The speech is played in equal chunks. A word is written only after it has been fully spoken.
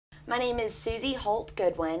My name is Suzy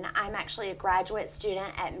Goodwin. I'm actually a graduate student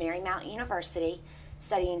at Marymount University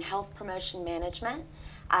studying health promotion management.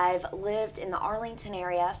 I've lived in the Arlington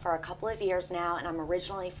area for a couple of years now, and I'm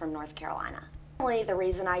originally from North Carolina. The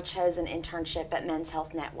reason I chose an internship at Men's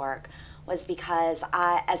Health Network was because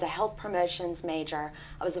as a health promotions major,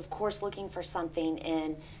 I was of course looking for something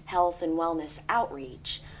in health and wellness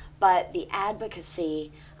outreach, but the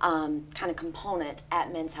advocacy kind of component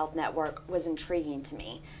at Men's Health Network was intriguing to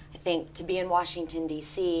me. I think to be in Washington,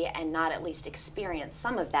 D.C. and not at least experience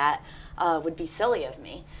some of that would be silly of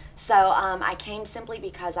me. So I came simply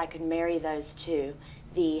because I could marry those two,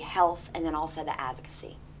 the health and then also the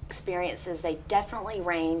advocacy. Experiences, they definitely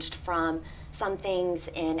ranged from some things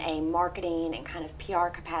in a marketing and kind of PR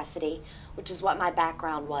capacity, which is what my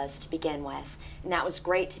background was to begin with. And that was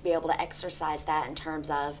great to be able to exercise that in terms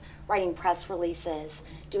of writing press releases,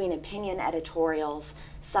 doing opinion editorials,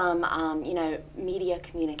 some media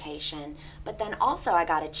communication. But then also I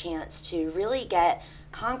got a chance to really get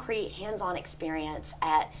concrete hands-on experience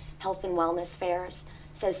at health and wellness fairs.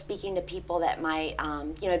 So speaking to people that might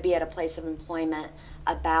be at a place of employment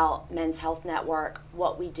about Men's Health Network,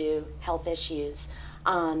 what we do, health issues.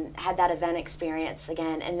 Had that event experience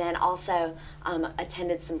again, and then also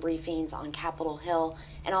attended some briefings on Capitol Hill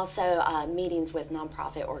and also meetings with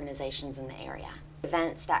nonprofit organizations in the area.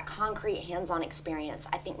 Events, that concrete hands-on experience.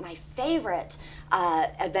 I think my favorite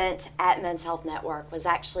event at Men's Health Network was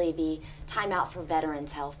actually the Time Out for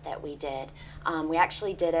Veterans Health that we did. We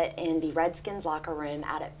actually did it in the Redskins locker room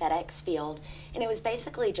out at FedEx Field, and it was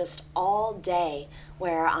basically just all day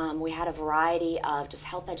where we had a variety of just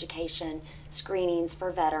health education, screenings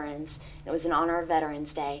for veterans. It was in honor of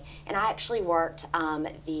Veterans Day, and I actually worked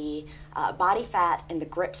the body fat and the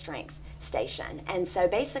grip strength station. And so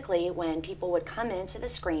basically when people would come into the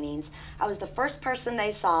screenings, I was the first person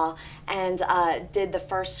they saw and did the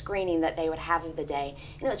first screening that they would have of the day.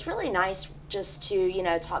 And it was really nice just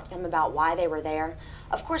to talk to them about why they were there.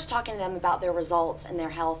 Of course, talking to them about their results and their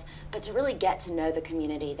health, but to really get to know the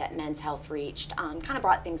community that Men's Health reached kind of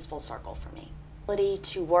brought things full circle for me. Ability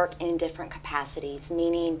to work in different capacities,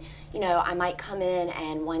 meaning I might come in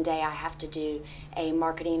and one day I have to do a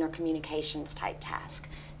marketing or communications type task.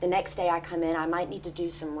 The next day I come in, I might need to do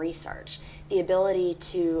some research. The ability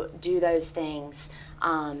to do those things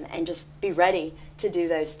and just be ready to do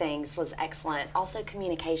those things was excellent. Also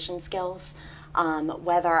communication skills,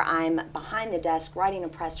 whether I'm behind the desk writing a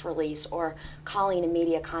press release or calling a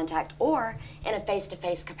media contact or in a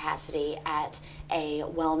face-to-face capacity at a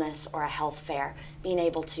wellness or a health fair, being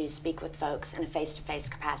able to speak with folks in a face-to-face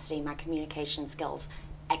capacity, my communication skills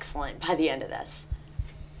excellent by the end of this.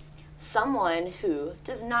 Someone who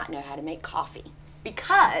does not know how to make coffee.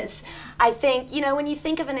 Because I think, when you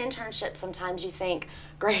think of an internship, sometimes you think,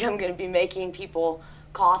 great, I'm going to be making people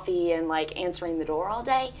coffee and answering the door all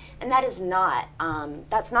day, and that is not,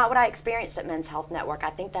 that's not what I experienced at Men's Health Network. I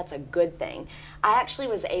think that's a good thing. I actually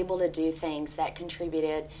was able to do things that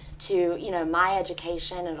contributed to, my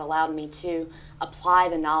education and allowed me to apply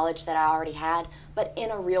the knowledge that I already had, but in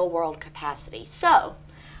a real world capacity. So,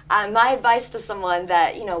 my advice to someone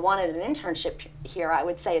that wanted an internship here, I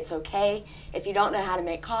would say it's okay if you don't know how to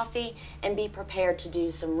make coffee, and be prepared to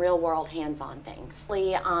do some real-world hands-on things.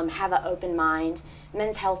 Have an open mind.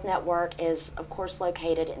 Men's Health Network is, of course,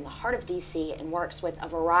 located in the heart of D.C. and works with a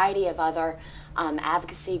variety of other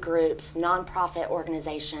advocacy groups, nonprofit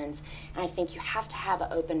organizations, and I think you have to have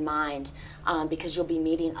an open mind because you'll be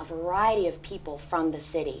meeting a variety of people from the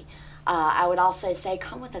city. I would also say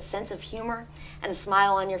come with a sense of humor and a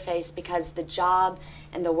smile on your face, because the job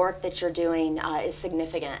and the work that you're doing is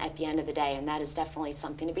significant at the end of the day, and that is definitely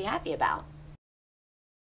something to be happy about.